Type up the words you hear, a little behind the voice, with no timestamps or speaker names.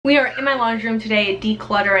We are in my laundry room today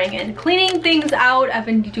decluttering and cleaning things out. I've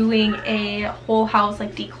been doing a whole house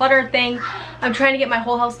like declutter thing. I'm trying to get my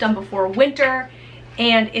whole house done before winter,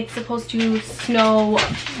 and it's supposed to snow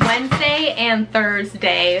Wednesday and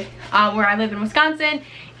Thursday where I live in Wisconsin.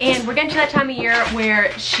 And we're getting to that time of year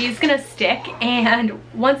where she's gonna stick, and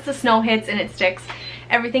once the snow hits and it sticks,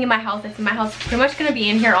 everything in my house that's in my house is pretty much gonna be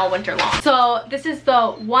in here all winter long. So this is the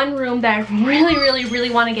one room that I really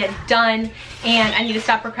want to get done, and I need to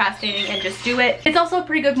stop procrastinating and just do it. It's also a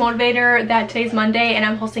pretty good motivator that today's Monday and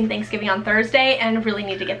I'm hosting Thanksgiving on Thursday, and I really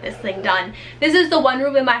need to get this thing done. This is the one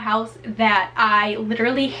room in my house that I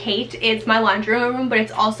literally hate. It's my laundry room, but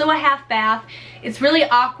it's also a half bath. It's really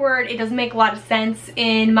awkward. It doesn't make a lot of sense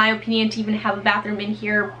in my opinion to even have a bathroom in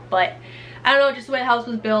here, but I don't know, just the way the house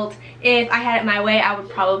was built. If I had it my way, I would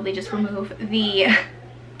probably just remove the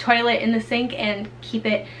toilet in the sink and keep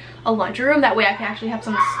it a laundry room. That way I can actually have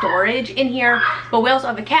some storage in here. But we also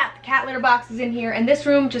have a cat. The cat litter box is in here, and this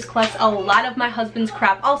room just collects a lot of my husband's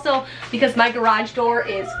crap also because my garage door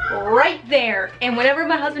is right there. And whenever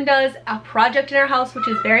my husband does a project in our house, which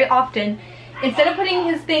is very often, instead of putting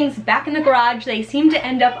his things back in the garage, they seem to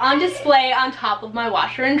end up on display on top of my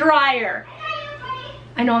washer and dryer.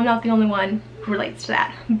 I know I'm not the only one who relates to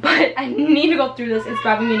that, but I need to go through this. It's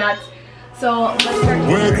driving me nuts. So let's start.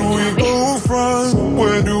 Where do we go from?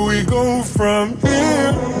 Where do we go from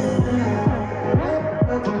here?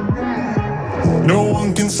 No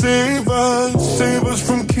one can save us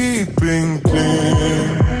from keeping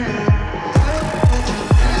clear.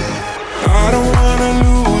 I don't wanna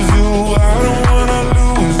lose you, I don't wanna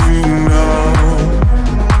lose you now.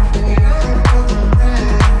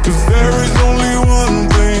 'Cause there is only one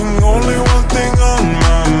thing on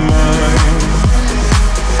my mind.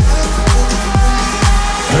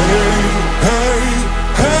 Hey, hey,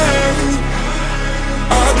 hey,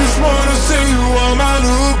 I just wanna see you on my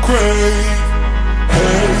new grave.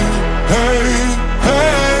 Hey, hey,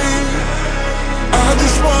 hey, I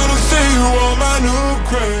just wanna see you on my new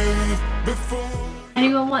grave before.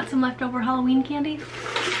 Anyone want some leftover Halloween candy? Don't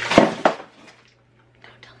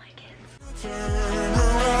tell my kids. Turn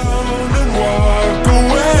around and walk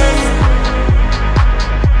away.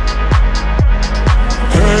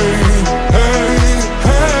 Hey, hey,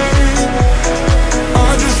 hey,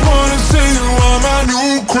 I just wanna see you on my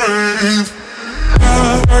new grave. I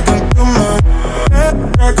can do my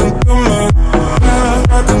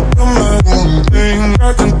own thing. I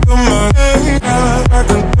can do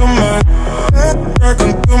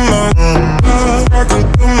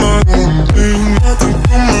my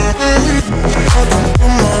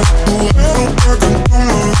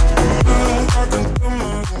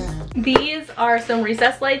These are some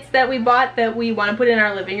recess lights that we bought that we want to put in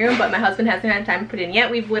our living room, but my husband hasn't had time to put in yet.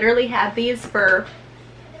 We've literally had these for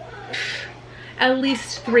at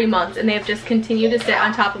least 3 months, and they have just continued to sit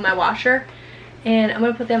on top of my washer. And I'm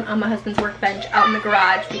going to put them on my husband's workbench out in the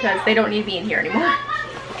garage because they don't need me in here anymore.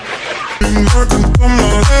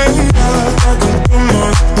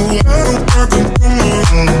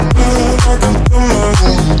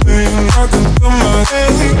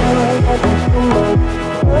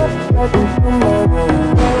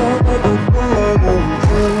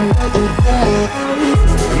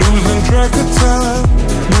 Losing track of time,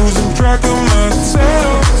 losing track of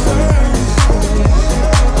myself.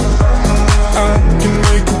 I can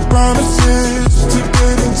make promises to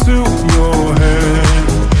get into your head.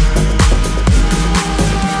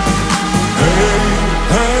 Hey,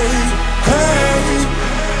 hey, hey,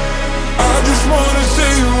 I just wanna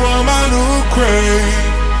see you on my new grave.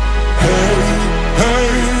 Hey,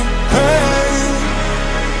 hey, hey,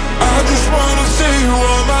 I just wanna see you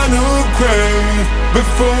on my new grave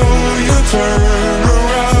before you turn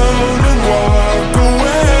around and walk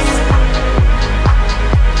away.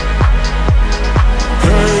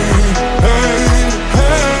 Hey, hey,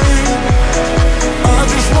 hey, I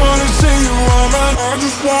just wanna see you on my, I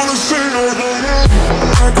just wanna see you.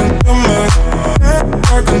 I can do my,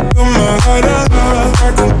 I can do my, I can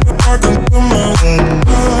do my, I can do my thing.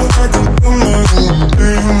 I can do my, I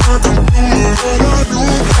can do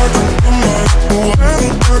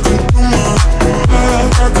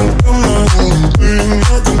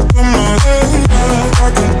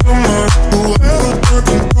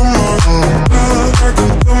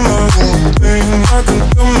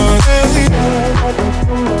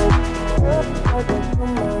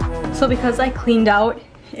So because I cleaned out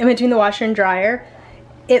in between the washer and dryer,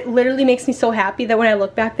 it literally makes me so happy that when I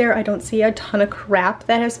look back there, I don't see a ton of crap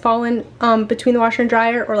that has fallen between the washer and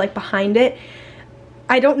dryer or like behind it.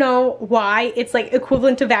 I don't know why. It's like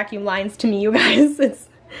equivalent to vacuum lines to me, you guys. It's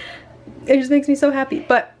It just makes me so happy.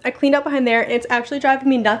 But I cleaned up behind there, and it's actually driving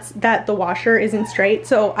me nuts that the washer isn't straight,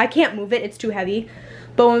 so I can't move it, it's too heavy.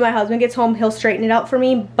 But when my husband gets home, he'll straighten it out for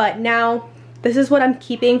me. But now, this is what I'm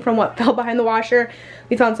keeping from what fell behind the washer.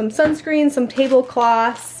 We found some sunscreen, some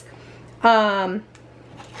tablecloths,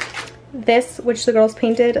 this, which the girls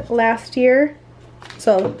painted last year.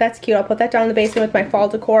 So that's cute. I'll put that down in the basement with my fall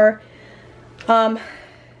decor.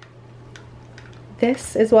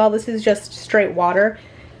 This as well. This is just straight water.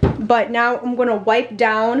 But now I'm going to wipe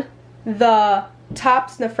down the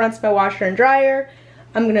tops and the fronts of my washer and dryer.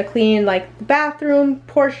 I'm going to clean like the bathroom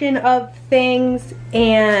portion of things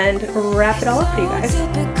and wrap it all up for you guys.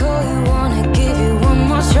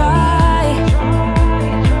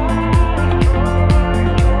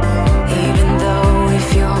 Even though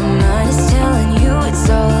if your mind is telling you it's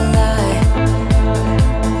all a lie.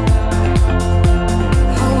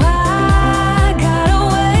 Oh, I gotta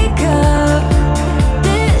wake up.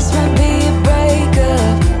 This might be a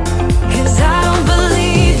breakup. 'Cause I don't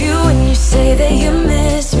believe you when you say that you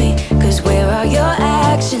miss me. 'Cause where are your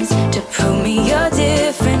actions to prove me you're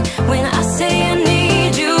different? When I say I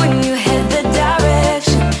need you and you head the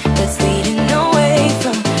direction that's leading away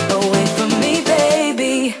from me,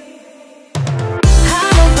 baby. I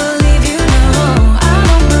don't believe you, no. I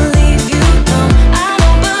don't believe you, no. I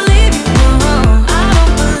don't believe you, no. I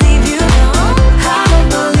don't believe you, no. I don't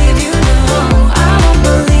believe you, no. I don't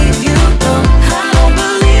believe you, no. I don't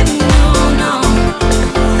believe you, no, no.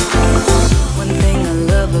 One thing I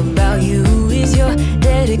love about you is your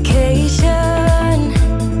dedication.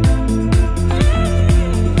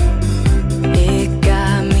 It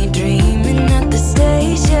got me dreaming at the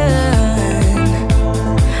station.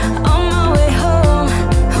 On my way home,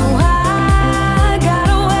 oh, I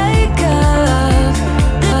gotta wake up.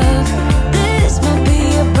 This might be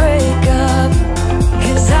a breakup.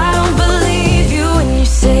 'Cause I don't believe you when you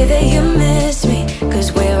say that you miss me.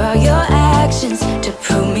 'Cause where are your actions to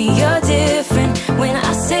prove me you're different? When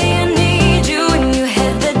I say I need you and you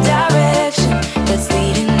head the direction that's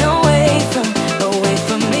leading away from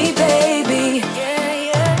me, baby. Yeah,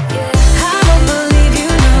 yeah, yeah. I don't believe you,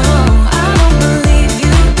 no. I don't believe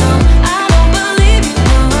you, no. I don't believe you,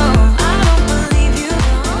 no. I don't believe you,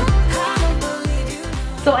 no. I don't believe you,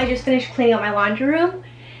 no. So I just finished cleaning up my laundry room,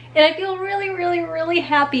 and I feel really, really, really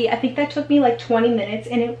happy. I think that took me like 20 minutes,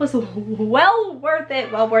 and it was well worth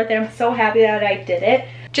it. Well worth it. I'm so happy that I did it.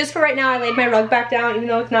 Just for right now, I laid my rug back down, even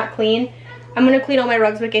though it's not clean. I'm gonna clean all my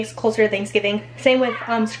rugs when it gets closer to Thanksgiving. Same with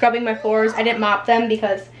scrubbing my floors. I didn't mop them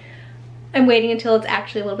because I'm waiting until it's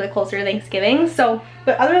actually a little bit closer to Thanksgiving. So,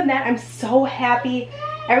 but other than that, I'm so happy.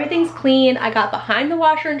 Everything's clean. I got behind the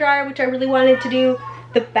washer and dryer, which I really wanted to do.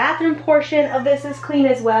 The bathroom portion of this is clean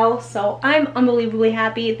as well. So I'm unbelievably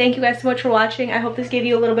happy. Thank you guys so much for watching. I hope this gave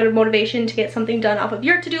you a little bit of motivation to get something done off of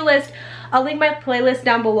your to-do list. I'll link my playlist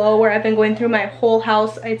down below where I've been going through my whole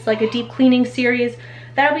house. It's like a deep cleaning series.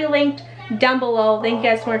 That'll be linked down below. Thank you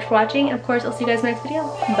guys so much for watching. And of course, I'll see you guys in the next video.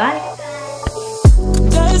 Bye.